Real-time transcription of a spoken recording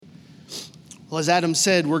Well, as Adam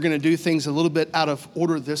said, we're going to do things a little bit out of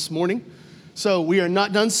order this morning. So we are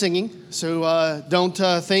not done singing. So don't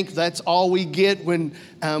think that's all we get when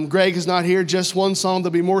Greg is not here. Just one song.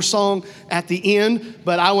 There'll be more song at the end.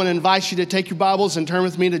 But I want to invite you to take your Bibles and turn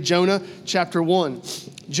with me to Jonah chapter 1.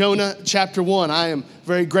 Jonah chapter 1. I am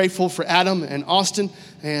very grateful for Adam and Austin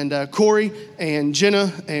and Corey and Jenna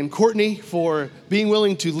and Courtney for being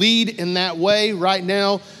willing to lead in that way right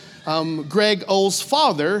now. Greg Oll's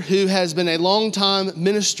father, who has been a longtime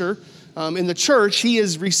minister in the church, he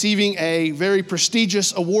is receiving a very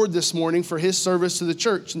prestigious award this morning for his service to the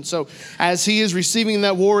church. And so as he is receiving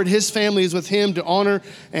that award, his family is with him to honor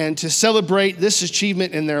and to celebrate this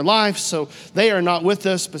achievement in their life. So they are not with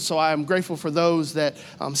us, but so I am grateful for those that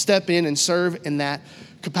step in and serve in that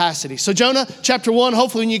capacity. So Jonah chapter 1,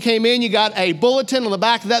 hopefully when you came in, you got a bulletin. On the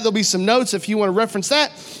back of that, there'll be some notes if you want to reference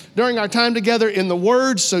that during our time together in the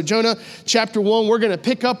Word. So Jonah chapter 1, we're going to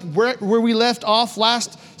pick up where we left off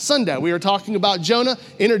last Sunday. We were talking about Jonah,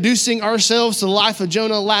 introducing ourselves to the life of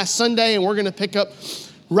Jonah last Sunday, and we're going to pick up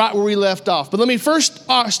right where we left off. But let me first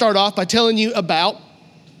start off by telling you about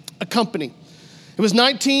a company. It was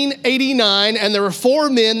 1989, and there were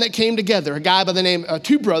four men that came together. A guy by the name of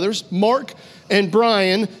two brothers, Mark and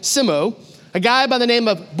Brian Simo. A guy by the name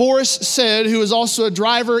of Boris Said, who was also a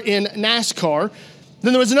driver in NASCAR.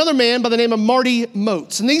 Then there was another man by the name of Marty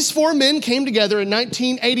Moats. And these four men came together in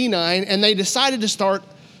 1989, and they decided to start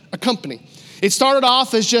a company. It started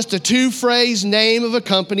off as just a two-phrase name of a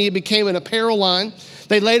company. It became an apparel line.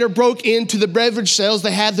 They later broke into the beverage sales.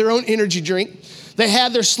 They had their own energy drink. They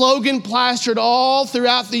had their slogan plastered all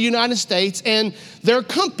throughout the United States, and their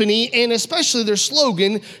company, and especially their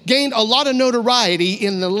slogan, gained a lot of notoriety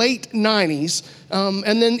in the late 90s,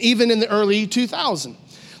 and then even in the early 2000s.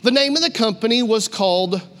 The name of the company was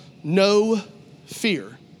called No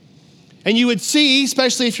Fear. And you would see,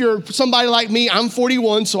 especially if you're somebody like me, I'm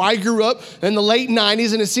 41, so I grew up in the late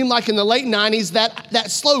 90s, and it seemed like in the late 90s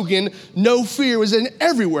that slogan, no fear, was in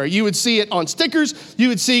everywhere. You would see it on stickers, you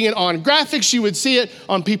would see it on graphics, you would see it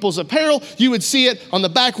on people's apparel, you would see it on the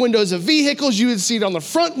back windows of vehicles, you would see it on the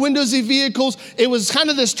front windows of vehicles. It was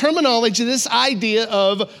kind of this terminology, this idea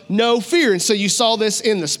of no fear. And so you saw this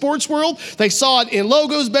in the sports world, they saw it in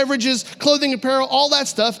logos, beverages, clothing, apparel, all that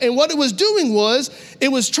stuff. And what it was doing was,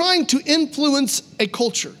 it was trying to influence a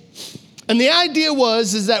culture. And the idea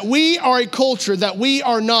is that we are a culture that we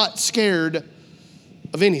are not scared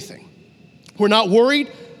of anything. We're not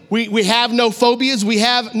worried. We have no phobias. We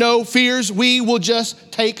have no fears. We will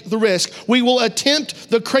just take the risk. We will attempt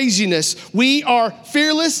the craziness. We are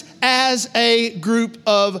fearless as a group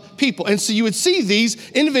of people. And so you would see these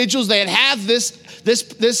individuals, they have this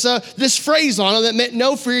phrase on them that meant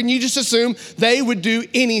no fear, and you just assume they would do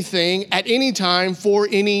anything at any time for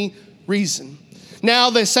any reason. Now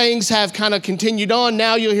the sayings have kind of continued on.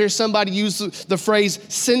 Now you'll hear somebody use the phrase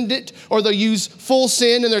send it, or they'll use full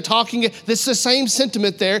send, and they're talking, this is the same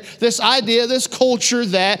sentiment there, this idea, this culture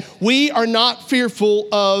that we are not fearful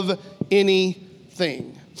of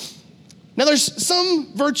anything. Now there's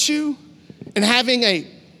some virtue in having a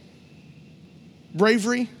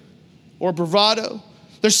bravery or bravado.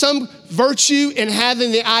 There's some virtue in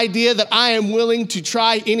having the idea that I am willing to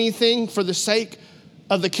try anything for the sake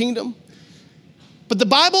of the kingdom. But the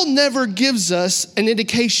Bible never gives us an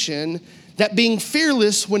indication that being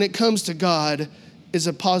fearless when it comes to God is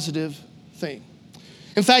a positive thing.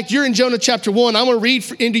 In fact, you're in Jonah chapter 1. I'm going to read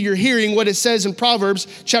into your hearing what it says in Proverbs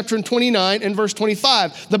chapter 29 and verse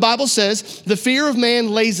 25. The Bible says, the fear of man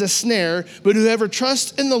lays a snare, but whoever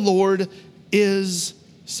trusts in the Lord is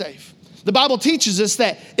safe. The Bible teaches us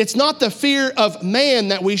that it's not the fear of man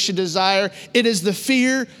that we should desire, it is the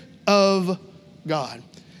fear of God.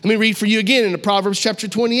 Let me read for you again in Proverbs chapter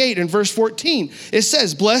 28 and verse 14. It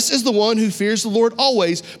says, blessed is the one who fears the Lord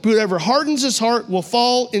always, but whoever hardens his heart will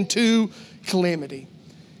fall into calamity.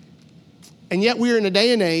 And yet we are in a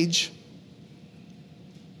day and age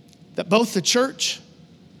that both the church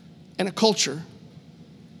and a culture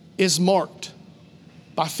is marked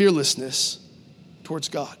by fearlessness towards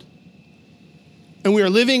God. And we are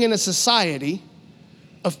living in a society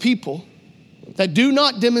of people that do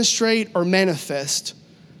not demonstrate or manifest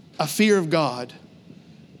a fear of God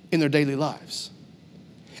in their daily lives.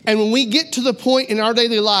 And when we get to the point in our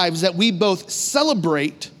daily lives that we both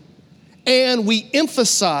celebrate and we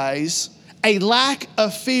emphasize a lack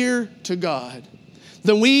of fear to God,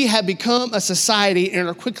 then we have become a society and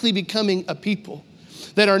are quickly becoming a people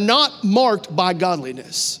that are not marked by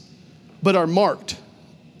godliness, but are marked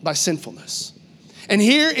by sinfulness. And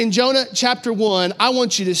here in Jonah chapter 1, I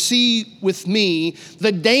want you to see with me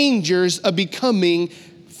the dangers of becoming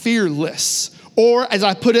fearless Or, as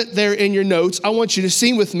I put it there in your notes, I want you to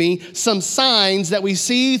see with me some signs that we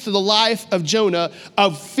see through the life of Jonah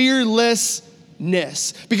of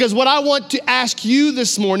fearlessness. Because what I want to ask you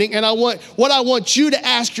this morning, and what I want you to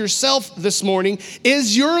ask yourself this morning,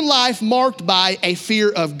 is your life marked by a fear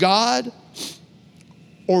of God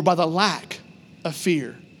or by the lack of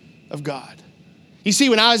fear of God? You see,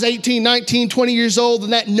 when I was 18, 19, 20 years old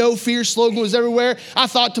and that no fear slogan was everywhere, I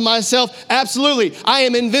thought to myself, absolutely, I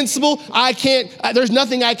am invincible. There's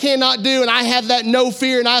nothing I cannot do. And I have that no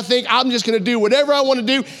fear. And I think I'm just going to do whatever I want to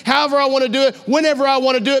do, however I want to do it, whenever I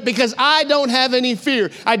want to do it, because I don't have any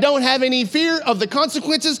fear. I don't have any fear of the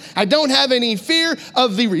consequences. I don't have any fear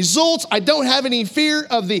of the results. I don't have any fear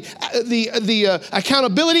of the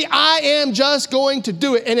accountability. I am just going to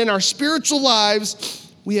do it. And in our spiritual lives,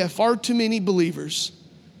 we have far too many believers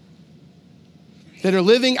that are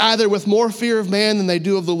living either with more fear of man than they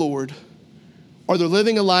do of the Lord, or they're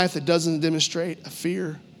living a life that doesn't demonstrate a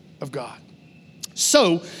fear of God.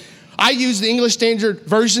 So I use the English Standard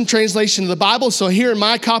Version translation of the Bible. So here in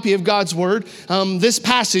my copy of God's Word, this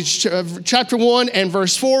passage, chapter 1 and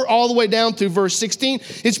verse 4, all the way down through verse 16,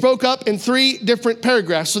 it's broke up in 3 different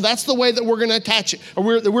paragraphs. So that's the way that we're going to attach it, or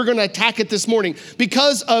we're going to attack it this morning.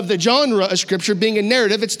 Because of the genre of Scripture being a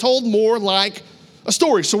narrative, it's told more like a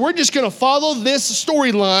story. So we're just going to follow this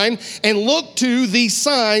storyline and look to the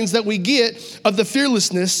signs that we get of the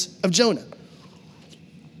fearlessness of Jonah.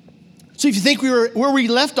 So if you think where we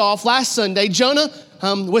left off last Sunday, Jonah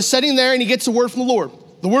was sitting there and he gets a word from the Lord.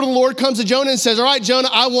 The word of the Lord comes to Jonah and says, all right, Jonah,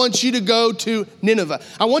 I want you to go to Nineveh.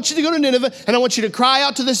 I want you to go to Nineveh and I want you to cry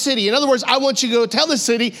out to the city. In other words, I want you to go tell the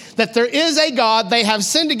city that there is a God, they have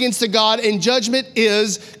sinned against the God, and judgment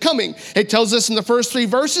is coming. It tells us in the first 3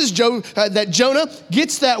 verses that Jonah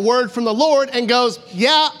gets that word from the Lord and goes,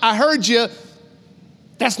 yeah, I heard you.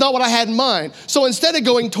 That's not what I had in mind. So instead of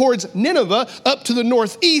going towards Nineveh, up to the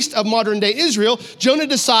northeast of modern day Israel, Jonah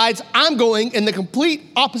decides, I'm going in the complete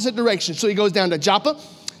opposite direction. So he goes down to Joppa,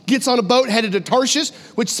 gets on a boat headed to Tarshish,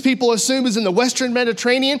 which people assume is in the western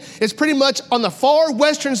Mediterranean. It's pretty much on the far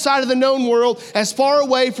western side of the known world, as far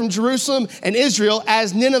away from Jerusalem and Israel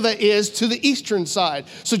as Nineveh is to the eastern side.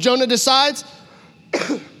 So Jonah decides,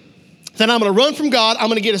 then I'm going to run from God. I'm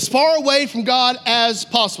going to get as far away from God as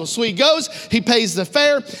possible. So he goes, he pays the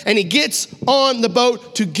fare, and he gets on the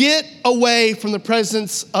boat to get away from the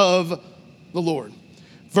presence of the Lord.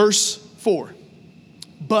 Verse 4,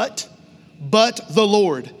 but the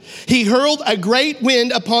Lord, he hurled a great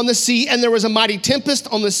wind upon the sea, and there was a mighty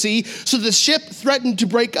tempest on the sea, so the ship threatened to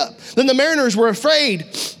break up. Then the mariners were afraid,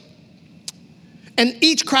 and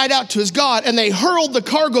each cried out to his God, and they hurled the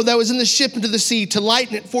cargo that was in the ship into the sea to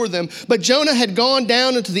lighten it for them. But Jonah had gone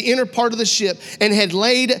down into the inner part of the ship and had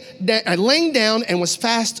lain down and was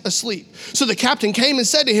fast asleep. So the captain came and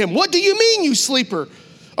said to him, what do you mean, you sleeper?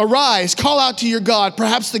 Arise, call out to your God.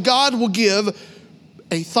 Perhaps the God will give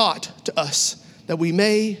a thought to us that we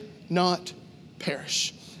may not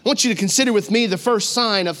perish. I want you to consider with me the first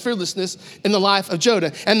sign of fearlessness in the life of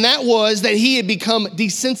Jonah, and that was that he had become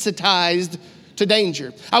desensitized to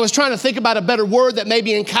danger. I was trying to think about a better word that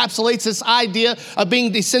maybe encapsulates this idea of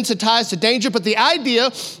being desensitized to danger, but the idea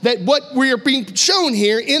that what we are being shown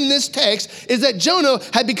here in this text is that Jonah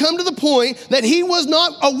had become to the point that he was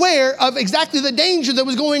not aware of exactly the danger that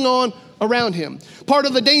was going on around him. Part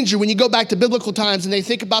of the danger, when you go back to biblical times and they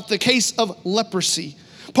think about the case of leprosy,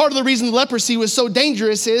 part of the reason leprosy was so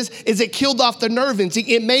dangerous is it killed off the nerve endings.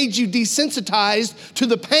 It made you desensitized to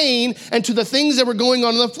the pain and to the things that were going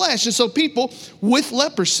on in the flesh. And so people with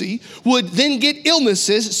leprosy would then get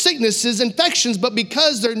illnesses, sicknesses, infections, but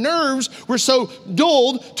because their nerves were so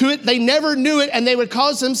dulled to it, they never knew it, and they would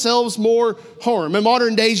cause themselves more harm. In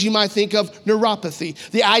modern days, you might think of neuropathy,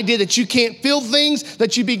 the idea that you can't feel things,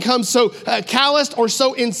 that you become so calloused or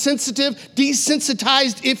so insensitive,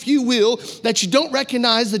 desensitized, if you will, that you don't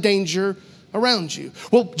recognize the danger around you.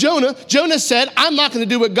 Well, Jonah said, I'm not going to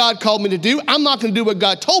do what God called me to do. I'm not going to do what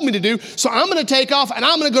God told me to do. So I'm going to take off and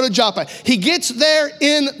I'm going to go to Joppa. He gets there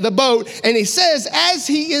in the boat, and he says, as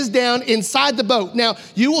he is down inside the boat. Now,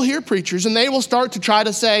 you will hear preachers and they will start to try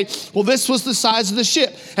to say, well, this was the size of the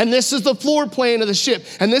ship, and this is the floor plan of the ship,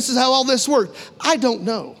 and this is how all this worked. I don't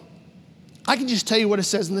know. I can just tell you what it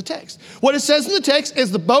says in the text. What it says in the text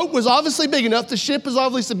is the boat was obviously big enough, the ship was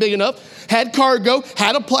obviously big enough, had cargo,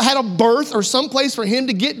 had a berth or some place for him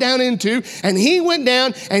to get down into, and he went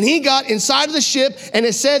down and he got inside of the ship, and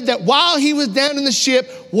it said that while he was down in the ship,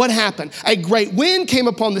 what happened? A great wind came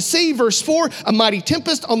upon the sea, verse 4, a mighty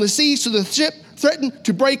tempest on the sea, so the ship threatened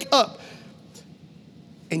to break up.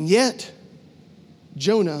 And yet,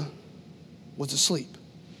 Jonah was asleep.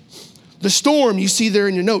 The storm, you see there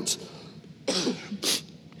in your notes,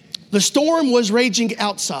 The storm was raging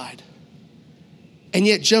outside, and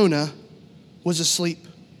yet Jonah was asleep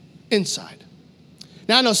inside.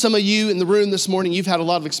 Now, I know some of you in the room this morning, you've had a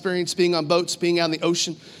lot of experience being on boats, being out in the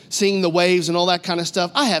ocean, seeing the waves and all that kind of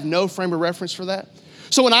stuff. I have no frame of reference for that.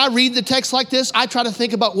 So when I read the text like this, I try to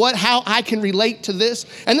think about how I can relate to this.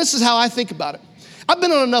 And this is how I think about it. I've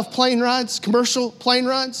been on enough plane rides, commercial plane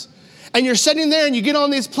rides, and you're sitting there and you get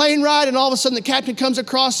on this plane ride and all of a sudden the captain comes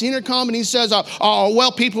across the intercom and he says,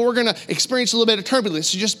 well, people, we're going to experience a little bit of turbulence,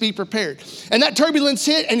 so just be prepared. And that turbulence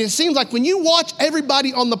hit, and it seems like when you watch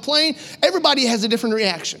everybody on the plane, everybody has a different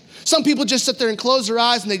reaction. Some people just sit there and close their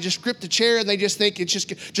eyes and they just grip the chair and they just think it's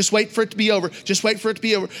just wait for it to be over. Just wait for it to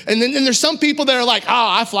be over. And then there's some people that are like,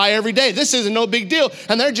 I fly every day. This isn't no big deal.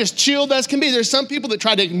 And they're just chilled as can be. There's some people that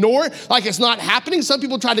try to ignore it like it's not happening. Some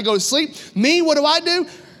people try to go to sleep. Me, what do?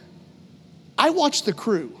 I watch the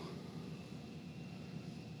crew.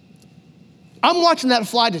 I'm watching that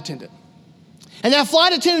flight attendant. And that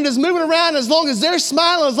flight attendant is moving around. As long as they're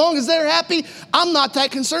smiling, as long as they're happy, I'm not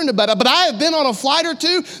that concerned about it. But I have been on a flight or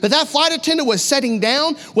two that flight attendant was sitting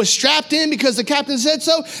down, was strapped in because the captain said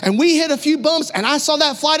so, and we hit a few bumps, and I saw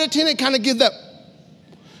that flight attendant kind of give that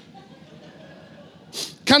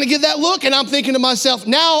look, and I'm thinking to myself,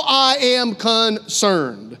 now I am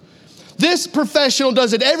concerned. This professional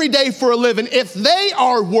does it every day for a living. If they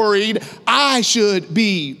are worried, I should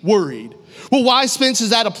be worried. Well, why, Spence, does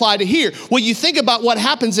that apply to here? Well, you think about what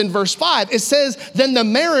happens in verse 5. It says, then the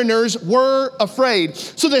mariners were afraid.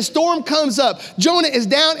 So the storm comes up. Jonah is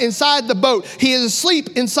down inside the boat. He is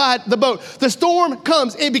asleep inside the boat. The storm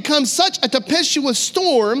comes. It becomes such a tempestuous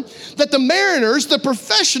storm that the mariners, the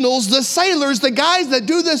professionals, the sailors, the guys that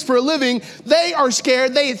do this for a living, they are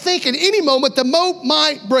scared. They think at any moment the boat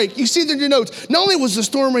might break. You see that in your notes. Not only was the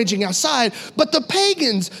storm raging outside, but the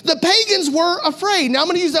pagans were afraid. Now I'm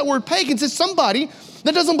going to use that word pagans. It's somebody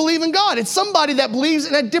that doesn't believe in God. It's somebody that believes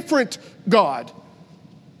in a different God.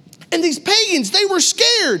 And these pagans, they were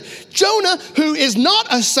scared. Jonah, who is not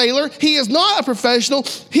a sailor, he is not a professional,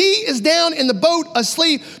 he is down in the boat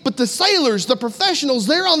asleep. But the sailors, the professionals,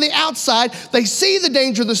 they're on the outside. They see the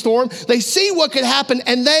danger of the storm. They see what could happen,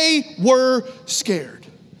 and they were scared.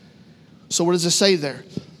 So what does it say there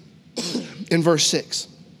in verse 6?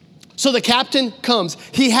 So the captain comes.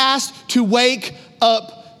 He has to wake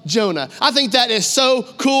up Jonah. I think that is so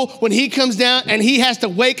cool when he comes down and he has to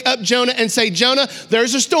wake up Jonah and say, Jonah,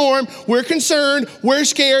 there's a storm. We're concerned. We're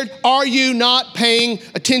scared. Are you not paying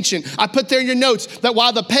attention? I put there in your notes that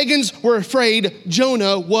while the pagans were afraid,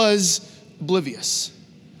 Jonah was oblivious.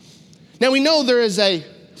 Now we know there is a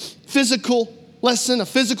physical lesson, a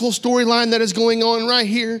physical storyline that is going on right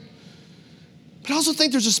here. But I also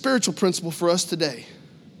think there's a spiritual principle for us today.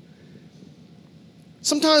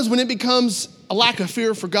 Sometimes when it becomes a lack of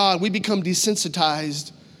fear for God, we become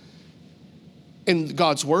desensitized in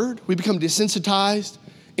God's word. We become desensitized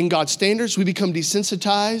in God's standards. We become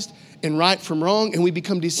desensitized in right from wrong, and we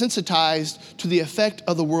become desensitized to the effect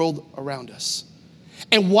of the world around us.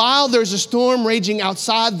 And while there's a storm raging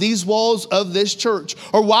outside these walls of this church,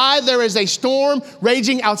 or why there is a storm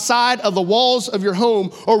raging outside of the walls of your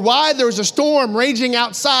home, or why there's a storm raging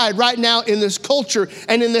outside right now in this culture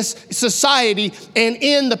and in this society and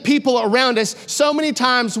in the people around us, so many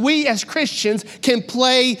times we as Christians can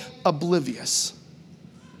play oblivious.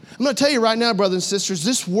 I'm going to tell you right now, brothers and sisters,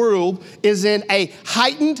 this world is in a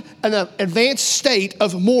heightened and advanced state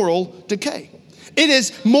of moral decay. It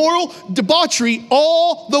is moral debauchery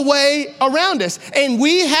all the way around us. And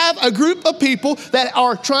we have a group of people that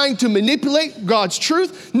are trying to manipulate God's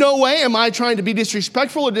truth. No way am I trying to be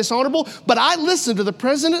disrespectful or dishonorable, but I listened to the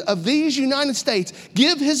President of these United States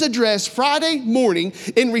give his address Friday morning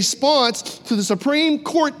in response to the Supreme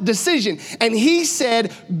Court decision. And he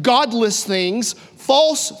said godless things,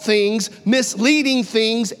 false things, misleading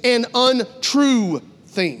things, and untrue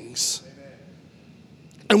things.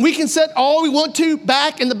 And we can sit all we want to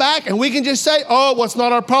back in the back, and we can just say, oh, well, it's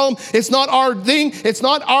not our problem. It's not our thing. It's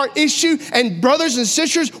not our issue. And brothers and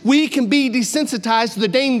sisters, we can be desensitized to the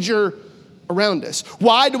danger around us.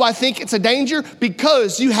 Why do I think it's a danger?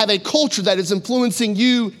 Because you have a culture that is influencing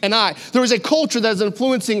you and I. There is a culture that is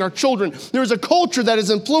influencing our children. There is a culture that is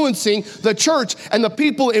influencing the church and the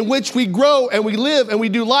people in which we grow and we live and we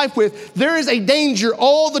do life with. There is a danger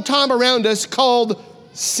all the time around us called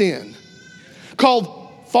sin, called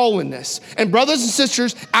fallenness. And brothers and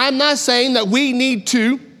sisters, I'm not saying that we need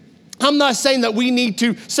to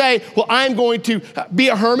say, well, I'm going to be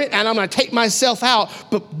a hermit and I'm going to take myself out.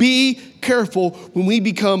 But be careful when we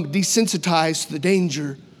become desensitized to the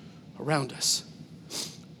danger around us.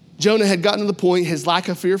 Jonah had gotten to the point, his lack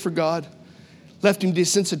of fear for God left him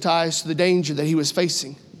desensitized to the danger that he was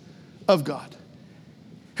facing of God.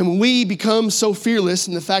 And when we become so fearless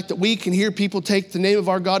in the fact that we can hear people take the name of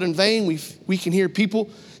our God in vain, we can hear people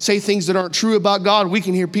say things that aren't true about God, we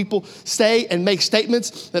can hear people say and make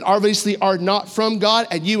statements that obviously are not from God,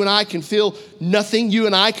 and you and I can feel nothing. You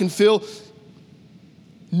and I can feel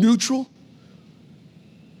neutral.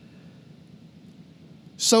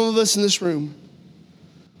 Some of us in this room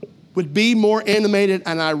would be more animated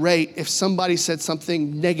and irate if somebody said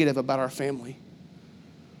something negative about our family.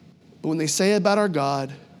 But when they say about our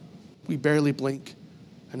God, we barely blink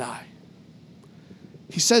an eye.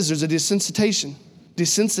 He says there's a desensitized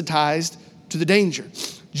to the danger.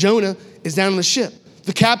 Jonah is down on the ship.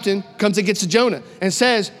 The captain comes and gets to Jonah and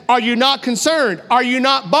says, are you not concerned? Are you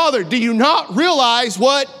not bothered? Do you not realize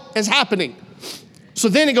what is happening? So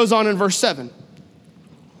then it goes on in verse 7.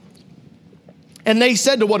 And they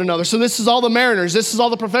said to one another, so this is all the mariners, this is all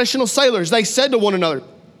the professional sailors. They said to one another,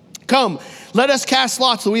 come, let us cast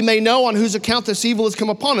lots that we may know on whose account this evil has come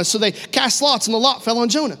upon us. So they cast lots and the lot fell on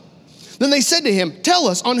Jonah. Then they said to him, tell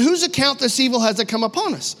us, on whose account this evil has come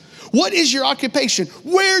upon us? What is your occupation?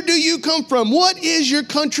 Where do you come from? What is your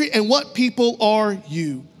country and what people are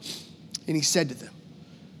you? And he said to them,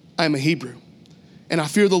 I am a Hebrew, and I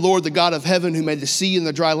fear the Lord, the God of heaven, who made the sea and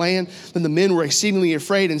the dry land. Then the men were exceedingly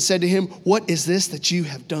afraid and said to him, what is this that you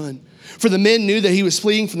have done? For the men knew that he was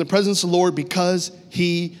fleeing from the presence of the Lord because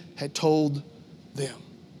he had told them.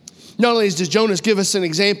 Not only does Jonah give us an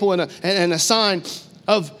example and a sign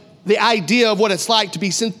of the idea of what it's like to be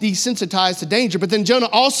desensitized to danger, but then Jonah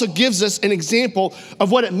also gives us an example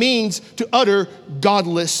of what it means to utter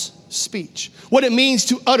godless speech. What it means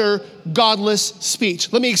to utter godless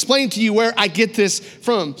speech. Let me explain to you where I get this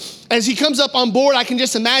from. As he comes up on board, I can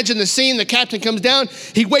just imagine the scene. The captain comes down,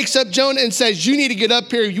 he wakes up Jonah and says, you need to get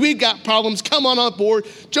up here. We've got problems. Come on board.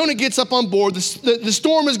 Jonah gets up on board. The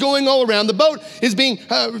storm is going all around. The boat is being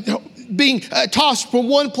tossed from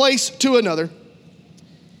one place to another.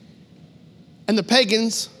 And the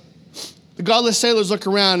pagans, the godless sailors, look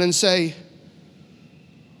around and say,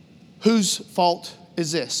 whose fault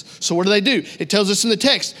is this? So what do? It tells us in the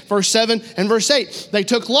text, verse 7 and verse 8, they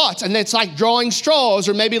took lots, and it's like drawing straws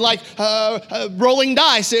or maybe like rolling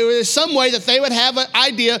dice. It was some way that they would have an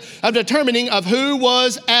idea of determining of who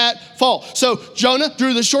was at fault. So Jonah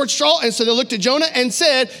drew the short straw, and so they looked at Jonah and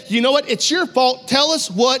said, you know what? It's your fault. Tell us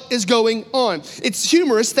what is going on. It's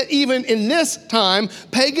humorous that even in this time,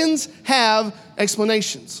 pagans have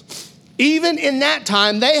explanations. Even in that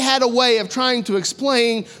time, they had a way of trying to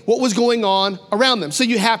explain what was going on around them. So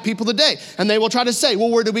you have people today, and they will try to say, well,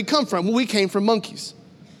 where did we come from? Well, we came from monkeys.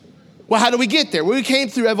 Well, how did we get there? Well, we came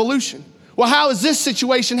through evolution. Well, how is this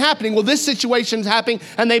situation happening? Well, this situation is happening,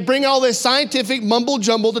 and they bring all this scientific mumble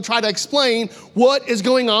jumble to try to explain what is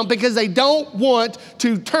going on because they don't want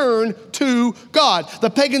to turn to God. The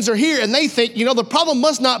pagans are here, and they think, the problem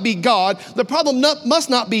must not be God. The problem must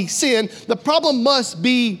not be sin. The problem must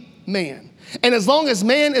be man. And as long as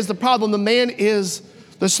man is the problem, the man is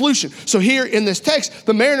the solution. So here in this text,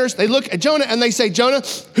 the mariners, they look at Jonah and they say, Jonah,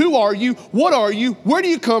 who are you? What are you? Where do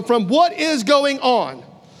you come from? What is going on?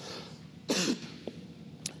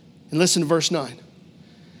 And listen to verse 9.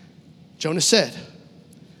 Jonah said,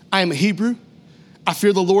 I am a Hebrew. I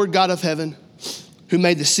fear the Lord God of heaven, who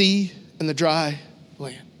made the sea and the dry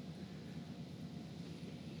land.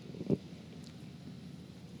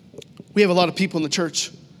 We have a lot of people in the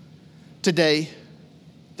church today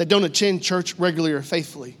that don't attend church regularly or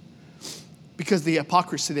faithfully because of the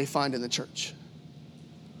hypocrisy they find in the church.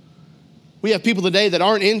 We have people today that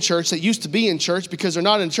aren't in church that used to be in church because they're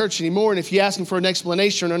not in church anymore. And if you ask them for an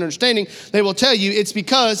explanation or an understanding, they will tell you it's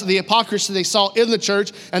because of the hypocrisy they saw in the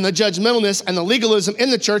church and the judgmentalness and the legalism in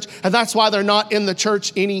the church. And that's why they're not in the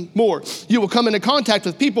church anymore. You will come into contact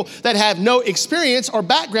with people that have no experience or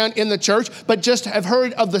background in the church, but just have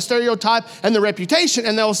heard of the stereotype and the reputation.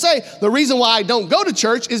 And they'll say, the reason why I don't go to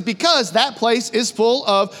church is because that place is full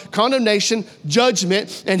of condemnation,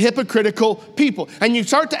 judgment, and hypocritical people. And you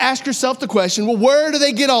start to ask yourself the question, well, where do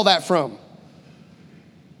they get all that from?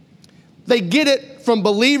 They get it from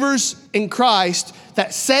believers in Christ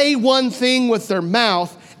that say one thing with their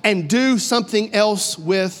mouth and do something else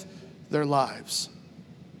with their lives.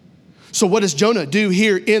 So what does Jonah do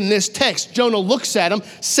here in this text? Jonah looks at him,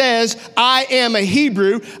 says, I am a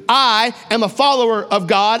Hebrew. I am a follower of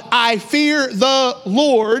God. I fear the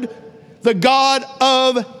Lord, the God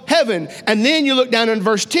of heaven. And then you look down in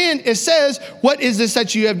verse 10, it says, what is this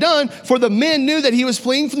that you have done? For the men knew that he was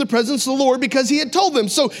fleeing from the presence of the Lord because he had told them.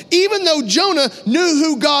 So even though Jonah knew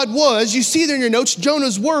who God was, you see there in your notes,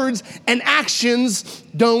 Jonah's words and actions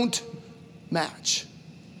don't match.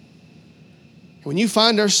 When you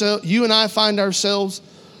and I find ourselves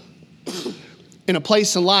in a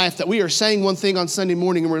place in life that we are saying one thing on Sunday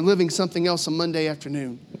morning and we're living something else on Monday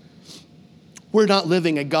afternoon, we're not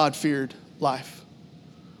living a God-feared life.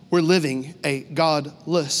 We're living a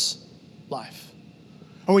godless life.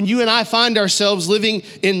 Or when you and I find ourselves living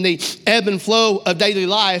in the ebb and flow of daily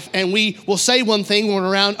life, and we will say one thing when we're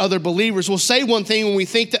around other believers, we'll say one thing when we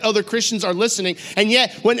think that other Christians are listening, and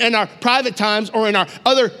yet when in our private times or in our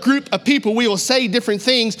other group of people, we will say different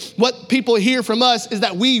things. What people hear from us is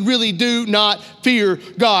that we really do not fear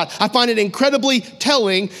God. I find it incredibly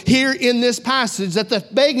telling here in this passage that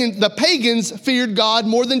the pagans feared God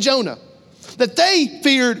more than Jonah. That they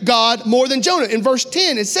feared God more than Jonah. In verse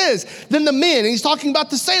 10, it says, then the men, and he's talking about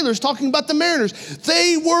the sailors, talking about the mariners,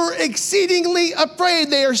 they were exceedingly afraid.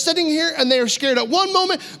 They are sitting here and they are scared at one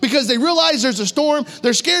moment because they realize there's a storm.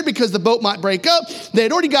 They're scared because the boat might break up. They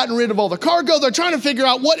had already gotten rid of all the cargo. They're trying to figure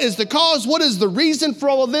out what is the cause, what is the reason for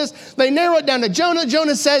all of this. They narrow it down to Jonah.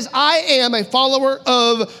 Jonah says, I am a follower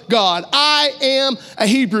of God. I am a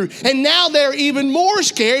Hebrew. And now they're even more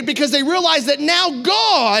scared because they realize that now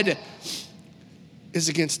God is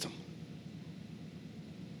against them.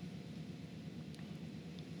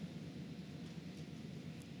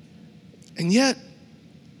 And yet,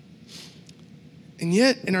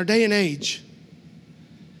 in our day and age,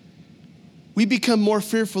 we become more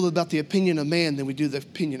fearful about the opinion of man than we do the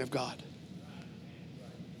opinion of God.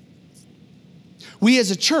 We as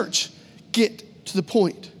a church get to the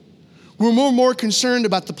point where we're more concerned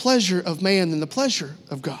about the pleasure of man than the pleasure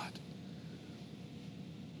of God.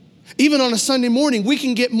 Even on a Sunday morning, we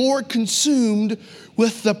can get more consumed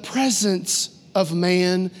with the presence of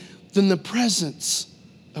man than the presence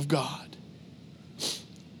of God.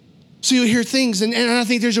 So you'll hear things, and I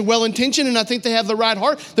think there's a well-intentioned, and I think they have the right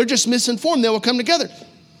heart. They're just misinformed. They will come together.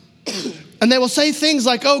 And they will say things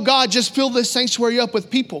like, oh, God, just fill this sanctuary up with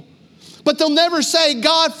people. But they'll never say,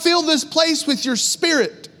 God, fill this place with your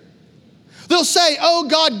spirit. They'll say, oh,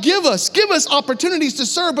 God, give us opportunities to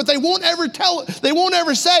serve, but they won't ever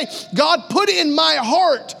say, God, put in my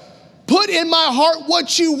heart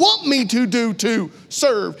what you want me to do to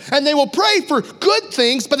serve. And they will pray for good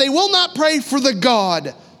things, but they will not pray for the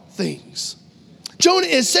God things. Jonah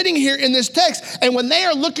is sitting here in this text, and when they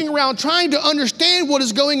are looking around trying to understand what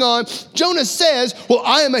is going on, Jonah says, well,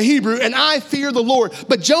 I am a Hebrew and I fear the Lord.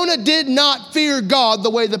 But Jonah did not fear God the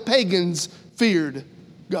way the pagans feared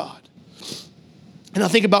God. And I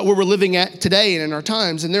think about where we're living at today and in our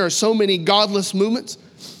times, and there are so many godless movements,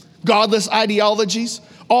 godless ideologies,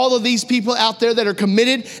 all of these people out there that are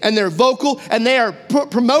committed and they're vocal and they are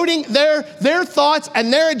promoting their thoughts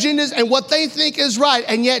and their agendas and what they think is right.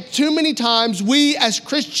 And yet too many times we as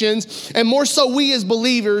Christians, and more so we as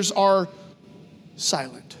believers, are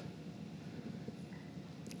silent.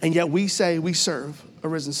 And yet we say we serve a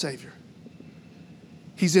risen Savior.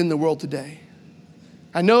 He's in the world today.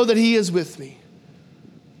 I know that He is with me,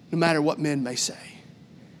 no matter what men may say.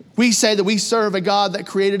 We say that we serve a God that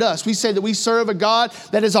created us. We say that we serve a God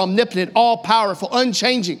that is omnipotent, all-powerful,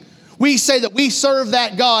 unchanging. We say that we serve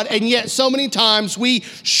that God, and yet so many times we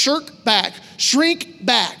shrink back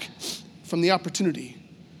from the opportunity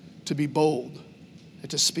to be bold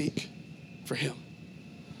and to speak for Him.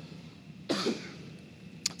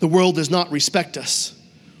 The world does not respect us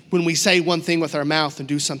when we say one thing with our mouth and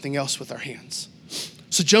do something else with our hands.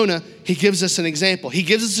 So Jonah, he gives us an example. He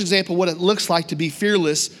gives us an example of what it looks like to be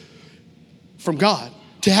fearless from God,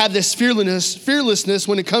 to have this fearlessness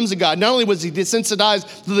when it comes to God. Not only was he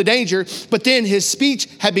desensitized to the danger, but then his speech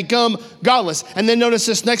had become godless. And then notice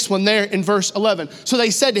this next one there in verse 11. So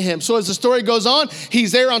they said to him, so as the story goes on,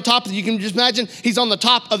 he's there on top, you can just imagine, he's on the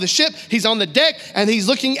top of the ship, he's on the deck, and he's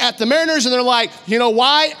looking at the mariners, and they're like,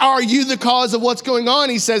 why are you the cause of what's going on?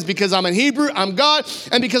 He says, because I'm a Hebrew, I'm God,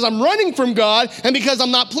 and because I'm running from God, and because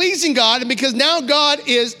I'm not pleasing God, and because now God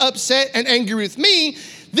is upset and angry with me,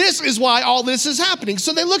 this is why all this is happening.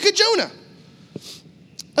 So they look at Jonah.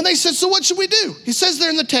 And they said, so what should we do? He says there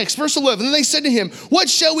in the text, verse 11, and they said to him, what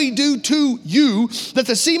shall we do to you that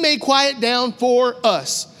the sea may quiet down for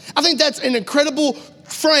us? I think that's an incredible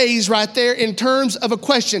phrase right there in terms of a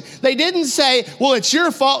question. They didn't say, well, it's your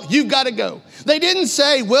fault, you've got to go. They didn't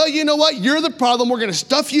say, well, you know what, you're the problem, we're going to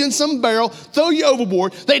stuff you in some barrel, throw you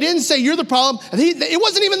overboard. They didn't say you're the problem. And it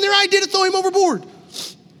wasn't even their idea to throw him overboard.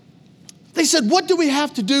 They said, what do we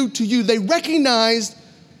have to do to you? They recognized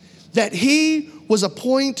that he was a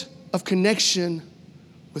point of connection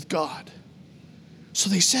with God. So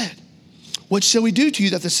they said, what shall we do to you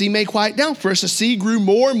that the sea may quiet down for us? The sea grew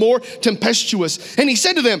more and more tempestuous. And he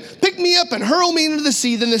said to them, pick me up and hurl me into the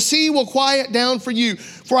sea, then the sea will quiet down for you.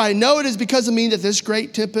 For I know it is because of me that this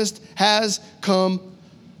great tempest has come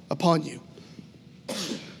upon you.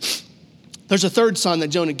 There's a third sign that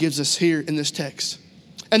Jonah gives us here in this text,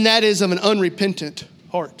 and that is of an unrepentant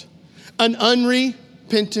heart. An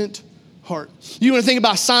unrepentant heart. You want to think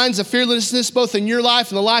about signs of fearlessness, both in your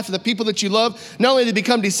life and the life of the people that you love. Not only do they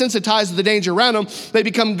become desensitized to the danger around them, they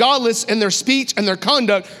become godless in their speech and their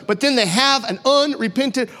conduct, but then they have an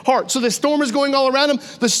unrepentant heart. So the storm is going all around them.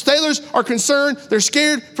 The sailors are concerned. They're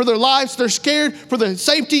scared for their lives. They're scared for the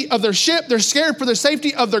safety of their ship. They're scared for the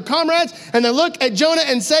safety of their comrades. And they look at Jonah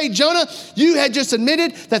and say, Jonah, you had just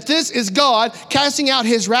admitted that this is God casting out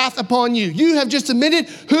his wrath upon you. You have just admitted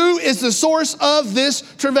who is the source of this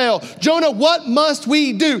travail. Jonah, what must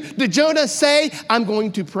we do? Did Jonah say, I'm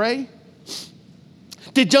going to pray?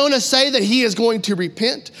 Did Jonah say that he is going to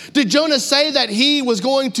repent? Did Jonah say that he was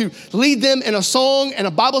going to lead them in a song and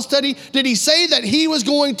a Bible study? Did he say that he was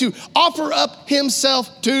going to offer up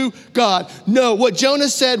himself to God? No, what Jonah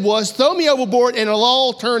said was, throw me overboard and it'll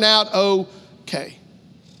all turn out okay.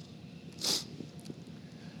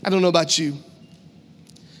 I don't know about you,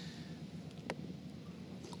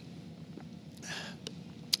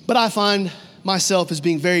 but I find myself as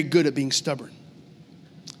being very good at being stubborn.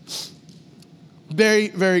 Very,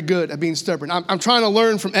 very good at being stubborn. I'm trying to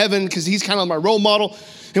learn from Evan because he's kind of my role model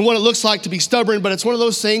and what it looks like to be stubborn, but it's one of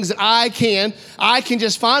those things that I can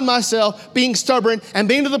just find myself being stubborn and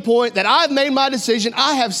being to the point that I've made my decision.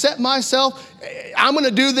 I have set myself, I'm going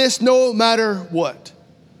to do this no matter what.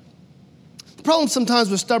 The problem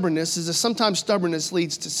sometimes with stubbornness is that sometimes stubbornness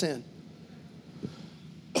leads to sin.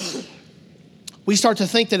 We start to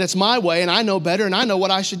think that it's my way and I know better and I know what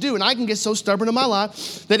I should do. And I can get so stubborn in my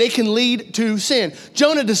life that it can lead to sin.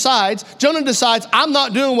 Jonah decides, I'm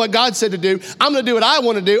not doing what God said to do. I'm going to do what I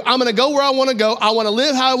want to do. I'm going to go where I want to go. I want to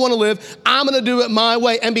live how I want to live. I'm going to do it my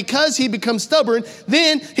way. And because he becomes stubborn,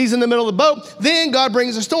 then he's in the middle of the boat. Then God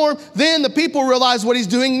brings a storm. Then the people realize what he's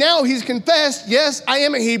doing. Now he's confessed, yes, I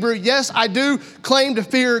am a Hebrew. Yes, I do claim to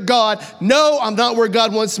fear God. No, I'm not where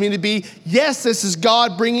God wants me to be. Yes, this is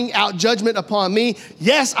God bringing out judgment upon me.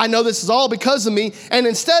 Yes, I know this is all because of me. And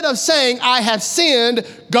instead of saying, I have sinned,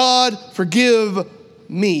 God forgive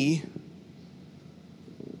me,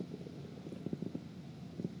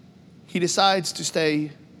 he decides to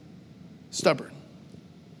stay stubborn.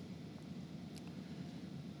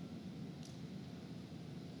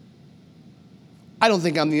 I don't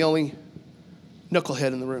think I'm the only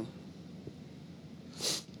knucklehead in the room.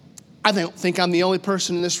 I don't think I'm the only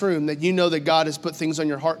person in this room that you know that God has put things on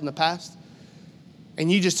your heart in the past. And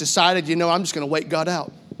you just decided, I'm just going to wait God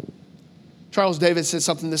out. Charles Davis said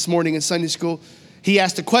something this morning in Sunday school. He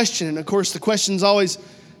asked a question, and of course the questions always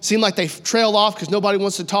seem like they trail off because nobody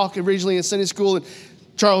wants to talk originally in Sunday school. And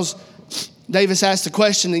Charles Davis asked a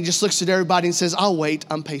question, and he just looks at everybody and says, I'll wait,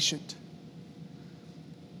 I'm patient.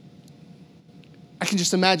 I can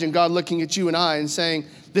just imagine God looking at you and I and saying,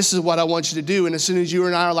 this is what I want you to do. And as soon as you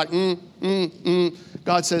and I are like,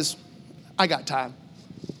 God says, I got time.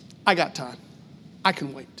 I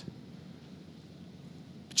can wait.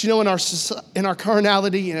 But in our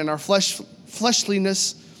carnality and in our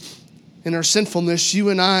fleshliness, in our sinfulness, you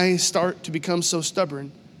and I start to become so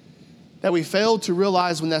stubborn that we fail to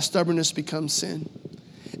realize when that stubbornness becomes sin.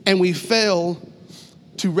 And we fail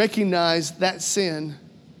to recognize that sin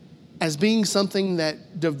as being something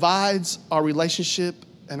that divides our relationship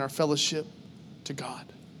and our fellowship to God.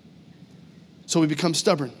 So we become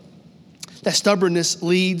stubborn. That stubbornness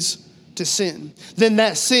leads to sin. Then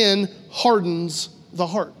that sin hardens the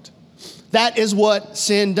heart. That is what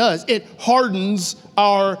sin does. It hardens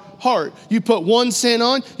our heart. You put one sin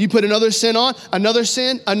on, you put another sin on, another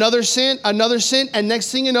sin, another sin, another sin, and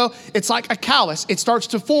next thing you know, it's like a callus. It starts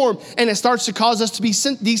to form and it starts to cause us to be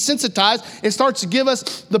desensitized. It starts to give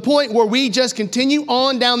us the point where we just continue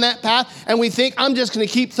on down that path and we think, I'm just going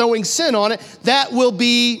to keep throwing sin on it. That will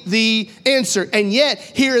be the answer. And yet,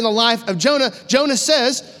 here in the life of Jonah, Jonah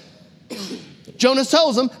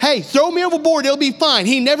tells them, hey, throw me overboard, it'll be fine.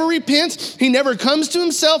 He never repents. He never comes to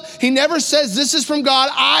himself. He never says, this is from God.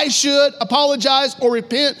 I should apologize or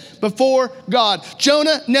repent before God.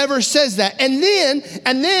 Jonah never says that. And then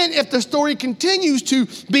if the story continues to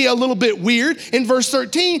be a little bit weird, in verse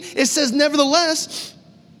 13, it says, nevertheless,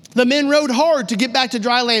 the men rowed hard to get back to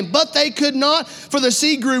dry land, but they could not, for the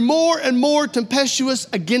sea grew more and more tempestuous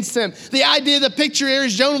against them. The idea, the picture here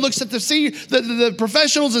is Jonah looks at the sea, the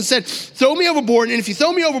professionals and said, throw me overboard, and if you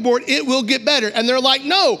throw me overboard, it will get better. And they're like,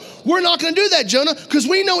 no, we're not going to do that, Jonah, because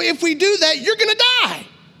we know if we do that, you're going to die.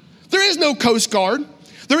 There is no Coast Guard.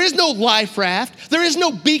 There is no life raft. There is no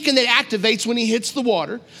beacon that activates when he hits the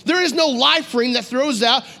water. There is no life ring that throws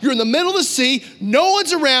out. You're in the middle of the sea. No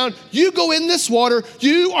one's around. You go in this water,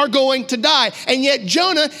 you are going to die. And yet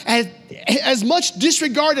Jonah had as much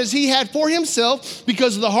disregard as he had for himself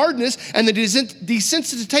because of the hardness and the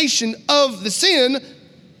desensitization of the sin.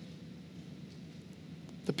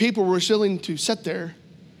 The people were willing to sit there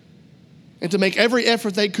and to make every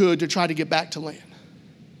effort they could to try to get back to land.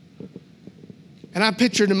 And I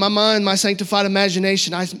pictured in my mind, my sanctified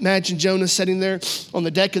imagination, I imagine Jonah sitting there on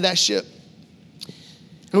the deck of that ship.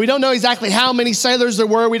 And we don't know exactly how many sailors there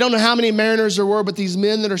were. We don't know how many mariners there were, but these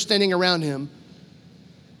men that are standing around him,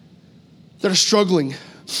 that are struggling,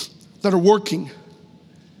 that are working,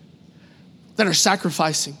 that are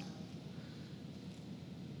sacrificing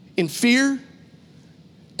in fear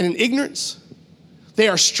and in ignorance. They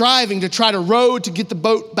are striving to try to row to get the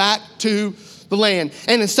boat back to the land.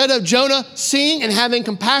 And instead of Jonah seeing and having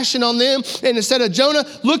compassion on them, and instead of Jonah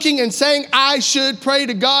looking and saying, I should pray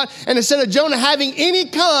to God, and instead of Jonah having any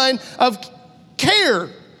kind of care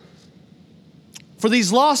for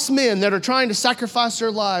these lost men that are trying to sacrifice their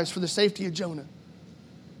lives for the safety of Jonah,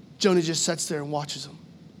 Jonah just sits there and watches them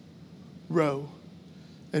row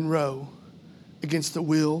and row against the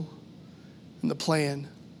will and the plan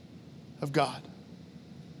of God.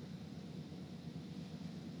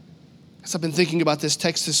 As I've been thinking about this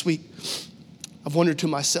text this week, I've wondered to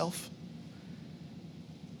myself,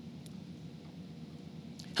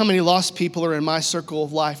 how many lost people are in my circle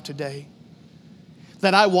of life today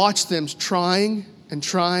that I watch them trying and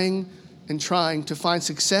trying and trying to find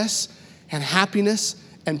success and happiness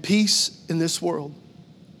and peace in this world.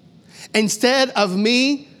 Instead of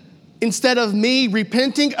me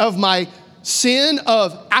repenting of my sin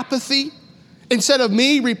of apathy, instead of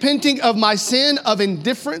me repenting of my sin of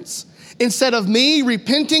indifference, instead of me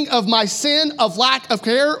repenting of my sin of lack of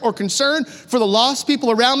care or concern for the lost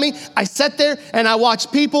people around me, I sat there and I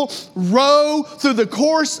watched people row through the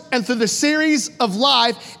course and through the series of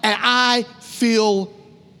life, and I feel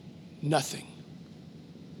nothing.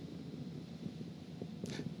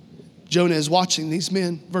 Jonah is watching these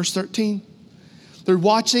men, verse 13.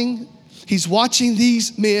 He's watching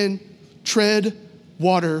these men tread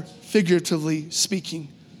water, figuratively speaking,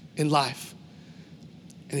 in life.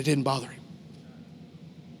 And it didn't bother him.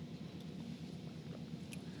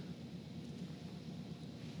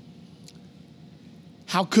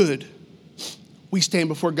 How could we stand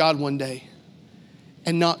before God one day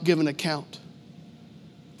and not give an account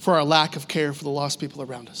for our lack of care for the lost people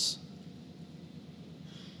around us?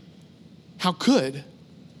 How could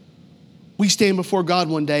we stand before God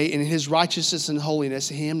one day and in his righteousness and holiness,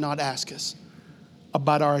 him not ask us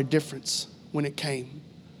about our indifference when it came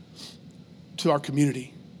to our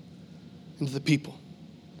community and to the people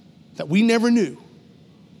that we never knew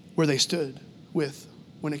where they stood with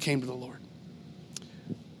when it came to the Lord?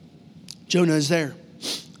 Jonah is there.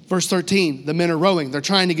 Verse 13, the men are rowing. They're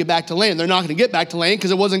trying to get back to land. They're not going to get back to land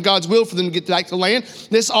because it wasn't God's will for them to get back to land.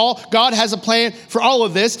 God has a plan for all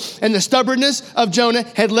of this. And the stubbornness of Jonah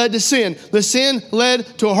had led to sin. The sin led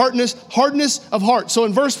to a hardness of heart. So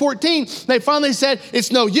in verse 14, they finally said,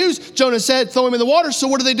 it's no use. Jonah said, throw him in the water. So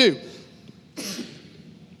what do?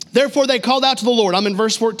 Therefore they called out to the Lord. I'm in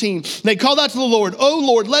verse 14. They called out to the Lord, O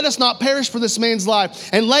Lord, let us not perish for this man's life,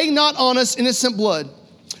 and lay not on us innocent blood.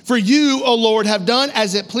 For you, O Lord, have done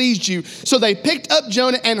as it pleased you. So they picked up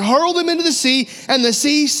Jonah and hurled him into the sea, and the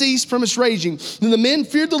sea ceased from its raging. Then the men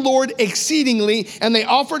feared the Lord exceedingly, and they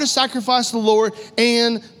offered a sacrifice to the Lord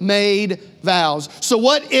and made vows. So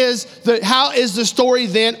how is the story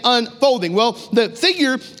then unfolding? Well,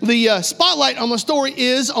 the spotlight on the story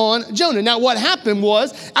is on Jonah. Now, what happened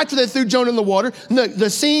was, after they threw Jonah in the water,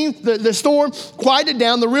 the storm quieted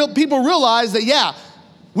down. People realized that,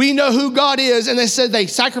 we know who God is, and they said they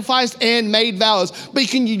sacrificed and made vows. But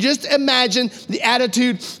can you just imagine the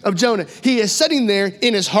attitude of Jonah? He is sitting there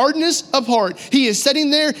in his hardness of heart. He is sitting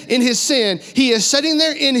there in his sin. He is sitting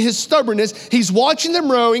there in his stubbornness. He's watching them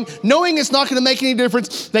rowing, knowing it's not going to make any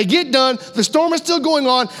difference. They get done. The storm is still going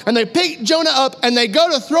on, and they pick Jonah up, and they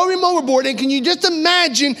go to throw him overboard. And can you just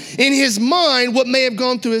imagine in his mind what may have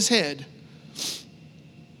gone through his head?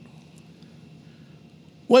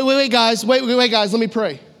 Wait, guys, let me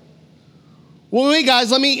pray. Wait,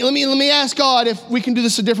 guys, let me ask God if we can do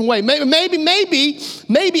this a different way.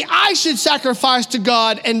 Maybe I should sacrifice to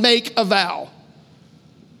God and make a vow.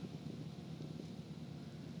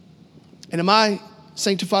 And in my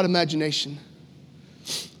sanctified imagination,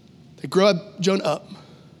 they grab Jonah up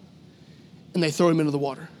and they throw him into the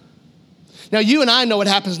water. Now, you and I know what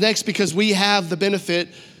happens next because we have the benefit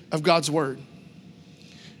of God's word.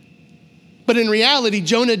 But in reality,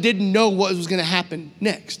 Jonah didn't know what was going to happen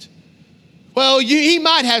next. Well, he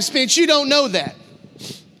might have, Spence. You don't know that.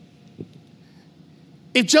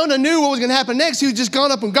 If Jonah knew what was going to happen next, he would just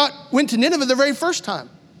gone up and went to Nineveh the very first time.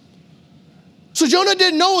 So Jonah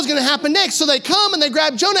didn't know what was going to happen next. So they come and they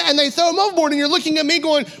grab Jonah and they throw him overboard. And you're looking at me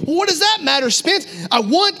going, well, what does that matter, Spence? I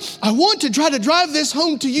want to try to drive this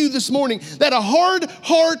home to you this morning, that a hard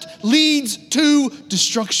heart leads to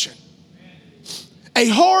destruction. A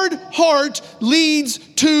hard heart leads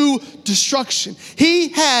to destruction. He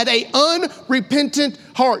had an unrepentant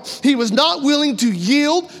heart. He was not willing to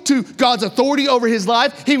yield to God's authority over his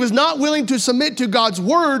life. He was not willing to submit to God's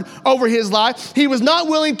word over his life. He was not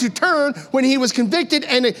willing to turn when he was convicted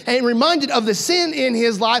and reminded of the sin in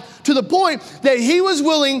his life, to the point that he was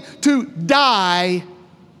willing to die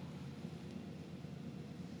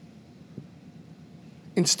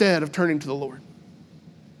instead of turning to the Lord.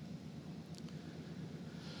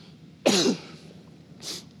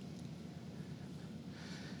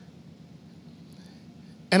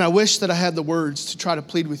 And I wish that I had the words to try to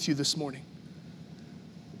plead with you this morning,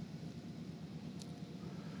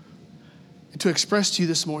 and to express to you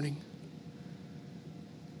this morning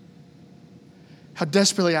how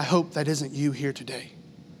desperately I hope that isn't you here today.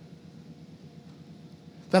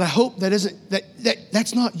 That I hope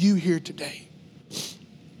that's not you here today.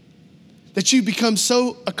 That you become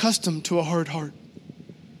so accustomed to a hard heart.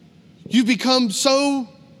 You become so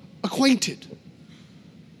acquainted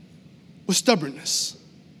with stubbornness.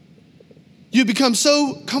 You become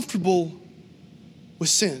so comfortable with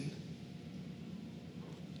sin.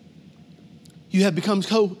 You have become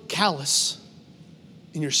so callous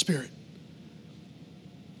in your spirit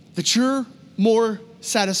that you're more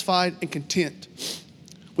satisfied and content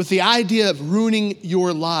with the idea of ruining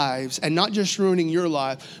your lives, and not just ruining your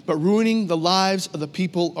life, but ruining the lives of the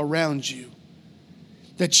people around you.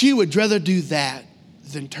 That you would rather do that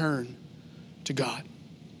than turn to God.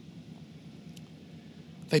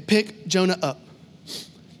 They pick Jonah up.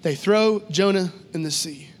 They throw Jonah in the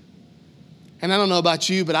sea. And I don't know about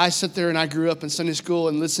you, but I sit there and I grew up in Sunday school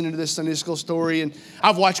and listening to this Sunday school story. And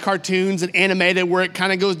I've watched cartoons and animated where it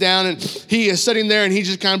kind of goes down and he is sitting there and he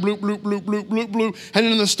just kind of bloop, bloop, bloop, bloop, bloop, bloop. And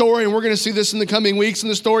in the story, and we're going to see this in the coming weeks in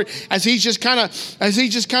the story, as he's just kind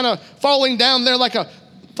of falling down there like a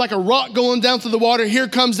rock going down through the water. Here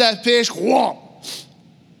comes that fish. Whomp.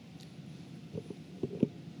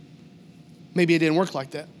 Maybe it didn't work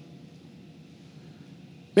like that.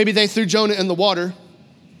 Maybe they threw Jonah in the water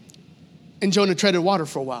and Jonah treaded water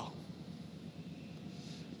for a while.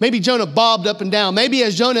 Maybe Jonah bobbed up and down. Maybe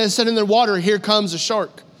as Jonah is sitting in the water, here comes a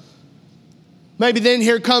shark. Maybe then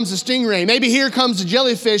here comes a stingray. Maybe here comes a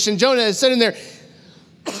jellyfish, and Jonah is sitting there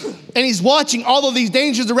and he's watching all of these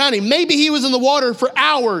dangers around him. Maybe he was in the water for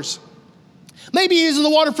hours. Maybe he was in the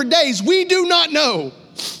water for days. We do not know.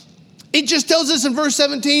 It just tells us in verse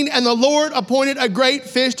 17, and the Lord appointed a great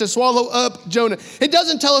fish to swallow up Jonah. It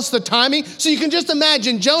doesn't tell us the timing, so you can just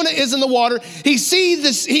imagine Jonah is in the water. He sees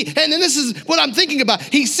this, and then this is what I'm thinking about.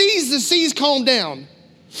 He sees the seas calm down.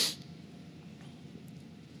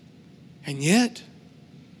 And yet,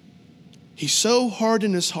 he's so hard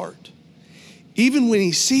in his heart, even when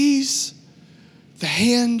he sees the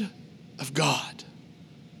hand of God,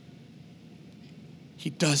 he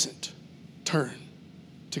doesn't turn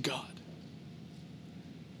to God.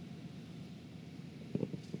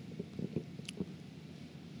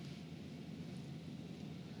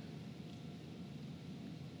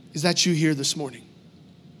 Is that you here this morning?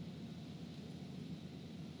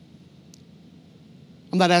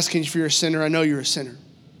 I'm not asking you if you're a sinner. I know you're a sinner.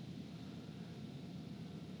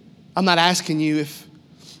 I'm not asking you if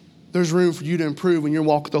there's room for you to improve when you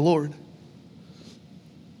walk with the Lord.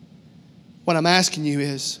 What I'm asking you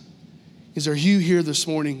is are you here this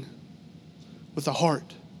morning with a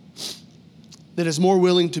heart that is more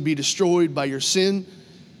willing to be destroyed by your sin,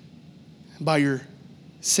 by your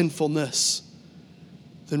sinfulness,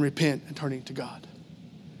 than repent and turning to God?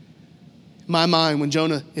 In my mind, when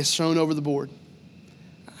Jonah is thrown over the board,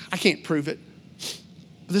 I can't prove it,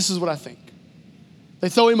 but this is what I think. They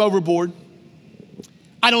throw him overboard.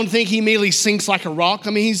 I don't think he immediately sinks like a rock.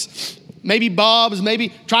 I mean, he's maybe bobs,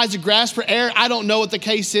 maybe tries to grasp for air. I don't know what the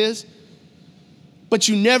case is. But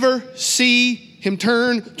you never see him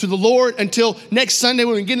turn to the Lord until next Sunday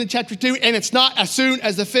when we get into chapter 2, and it's not as soon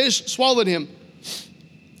as the fish swallowed him.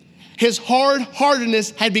 His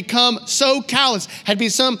hard-heartedness had become so callous, had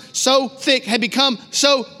become so thick, had become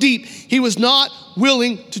so deep. He was not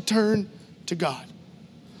willing to turn to God.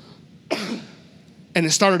 And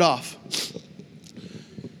it started off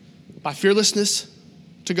by fearlessness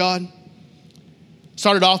to God.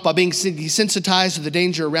 Started off by being desensitized to the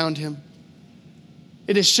danger around him.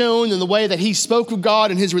 It is shown in the way that he spoke with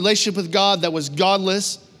God and his relationship with God that was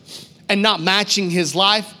godless and not matching his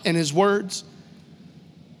life and his words.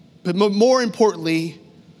 But more importantly,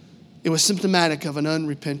 it was symptomatic of an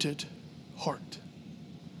unrepentant heart.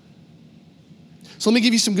 So let me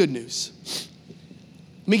give you some good news.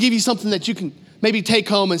 Let me give you something that you can maybe take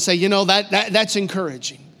home and say, that's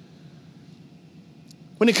encouraging.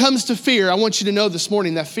 When it comes to fear, I want you to know this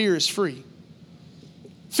morning that fear is free.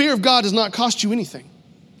 Fear of God does not cost you anything.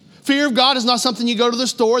 Fear of God is not something you go to the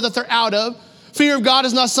store that they're out of. Fear of God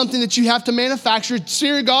is not something that you have to manufacture.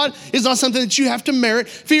 Fear of God is not something that you have to merit.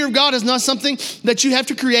 Fear of God is not something that you have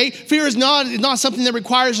to create. Fear is not something that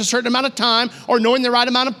requires a certain amount of time or knowing the right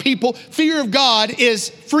amount of people. Fear of God is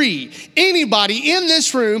free. Anybody in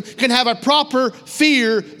this room can have a proper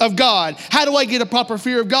fear of God. How do I get a proper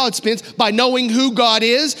fear of God, Spence? By knowing who God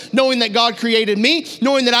is, knowing that God created me,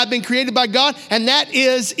 knowing that I've been created by God, and that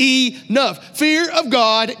is enough. Fear of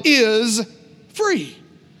God is free.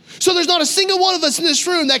 So there's not a single one of us in this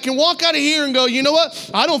room that can walk out of here and go, you know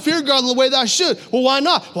what? I don't fear God the way that I should. Well, why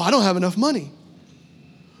not? Well, I don't have enough money.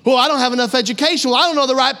 Well, I don't have enough education. Well, I don't know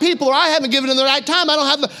the right people, or I haven't given them the right time. I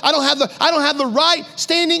don't have the right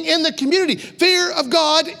standing in the community. Fear of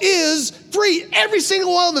God is free. Every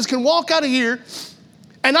single one of us can walk out of here.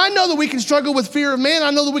 And I know that we can struggle with fear of man.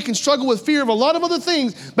 I know that we can struggle with fear of a lot of other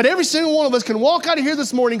things. But every single one of us can walk out of here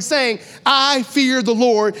this morning saying, I fear the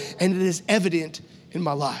Lord, and it is evident in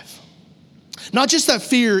my life. Not just that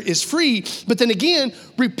fear is free, but then again,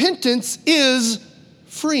 repentance is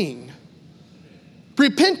freeing.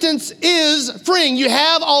 Repentance is freeing. You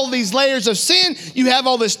have all these layers of sin. You have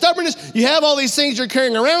all this stubbornness. You have all these things you're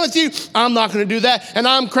carrying around with you. I'm not going to do that, and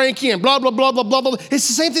I'm cranky, and blah, blah, blah, blah, blah, blah. It's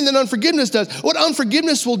the same thing that unforgiveness does. What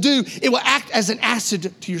unforgiveness will do, it will act as an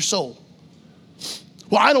acid to your soul.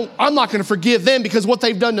 Well, I'm not going to forgive them because what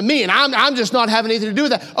they've done to me, and I'm just not having anything to do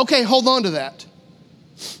with that. Okay, hold on to that.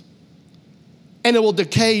 And it will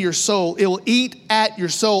decay your soul. It will eat at your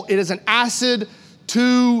soul. It is an acid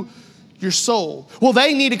to your soul. Well,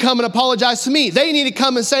 they need to come and apologize to me. They need to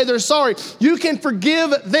come and say they're sorry. You can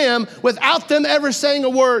forgive them without them ever saying a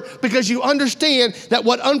word, because you understand that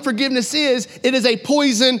what unforgiveness is, it is a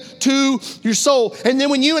poison to your soul. And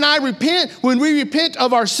then when you and I repent, when we repent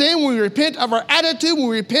of our sin, when we repent of our attitude, when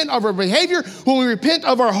we repent of our behavior, when we repent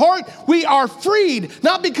of our heart, we are freed.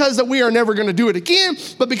 Not because that we are never going to do it again,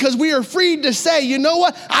 but because we are freed to say, you know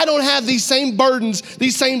what? I don't have these same burdens,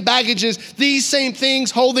 these same baggages, these same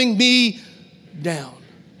things holding me down.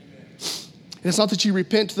 And it's not that you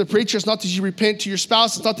repent to the preacher. It's not that you repent to your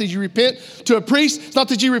spouse. It's not that you repent to a priest. It's not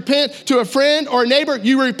that you repent to a friend or a neighbor.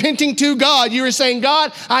 You are repenting to God. You are saying,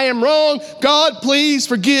 God, I am wrong. God, please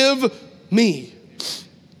forgive me.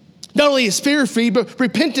 Not only is fear free, but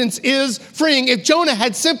repentance is freeing. If Jonah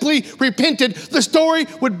had simply repented, the story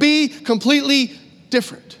would be completely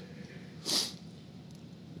different.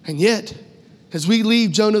 And yet, as we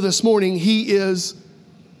leave Jonah this morning, he is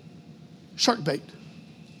shark bait.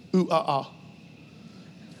 Ooh,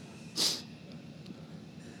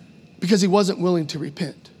 Because he wasn't willing to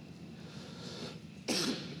repent.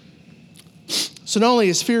 So not only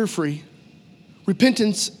is fear free,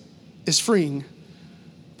 repentance is freeing,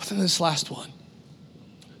 but then this last one,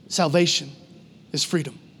 salvation is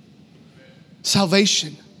freedom.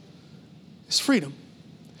 Salvation is freedom.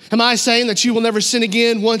 Am I saying that you will never sin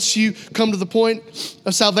again once you come to the point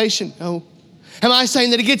of salvation? No. Am I saying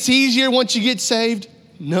that it gets easier once you get saved?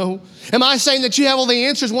 No. Am I saying that you have all the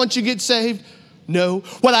answers once you get saved? No.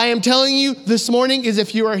 What I am telling you this morning is,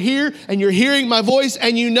 if you are here and you're hearing my voice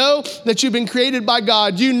and you know that you've been created by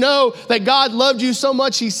God, you know that God loved you so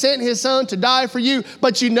much he sent his son to die for you,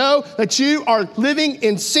 but you know that you are living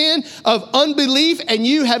in sin of unbelief and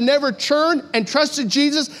you have never turned and trusted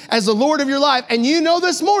Jesus as the Lord of your life, and you know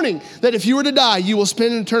this morning that if you were to die, you will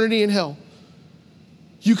spend an eternity in hell.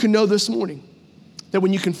 You can know this morning that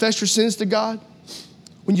when you confess your sins to God,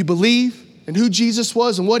 when you believe in who Jesus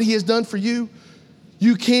was and what he has done for you,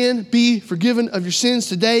 you can be forgiven of your sins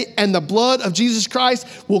today, and the blood of Jesus Christ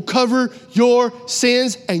will cover your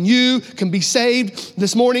sins, and you can be saved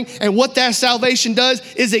this morning. And what that salvation does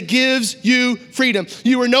is it gives you freedom.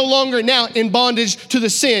 You are no longer now in bondage to the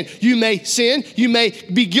sin. You may sin, you may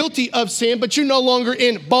be guilty of sin, but you're no longer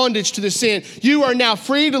in bondage to the sin. You are now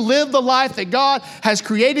free to live the life that God has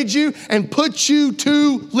created you and put you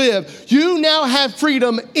to live. You now have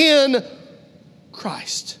freedom in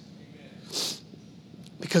Christ.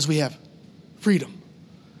 Because we have freedom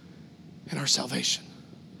in our salvation.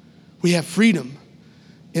 We have freedom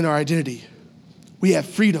in our identity. We have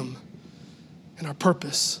freedom in our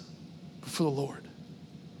purpose before the Lord.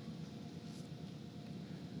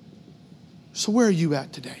 So where are you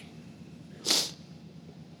at today?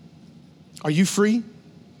 Are you free?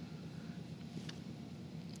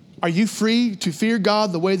 Are you free to fear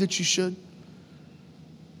God the way that you should?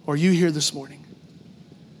 Or are you here this morning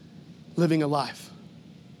living a life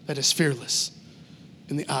that is fearless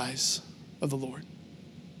in the eyes of the Lord?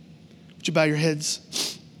 Would you bow your heads?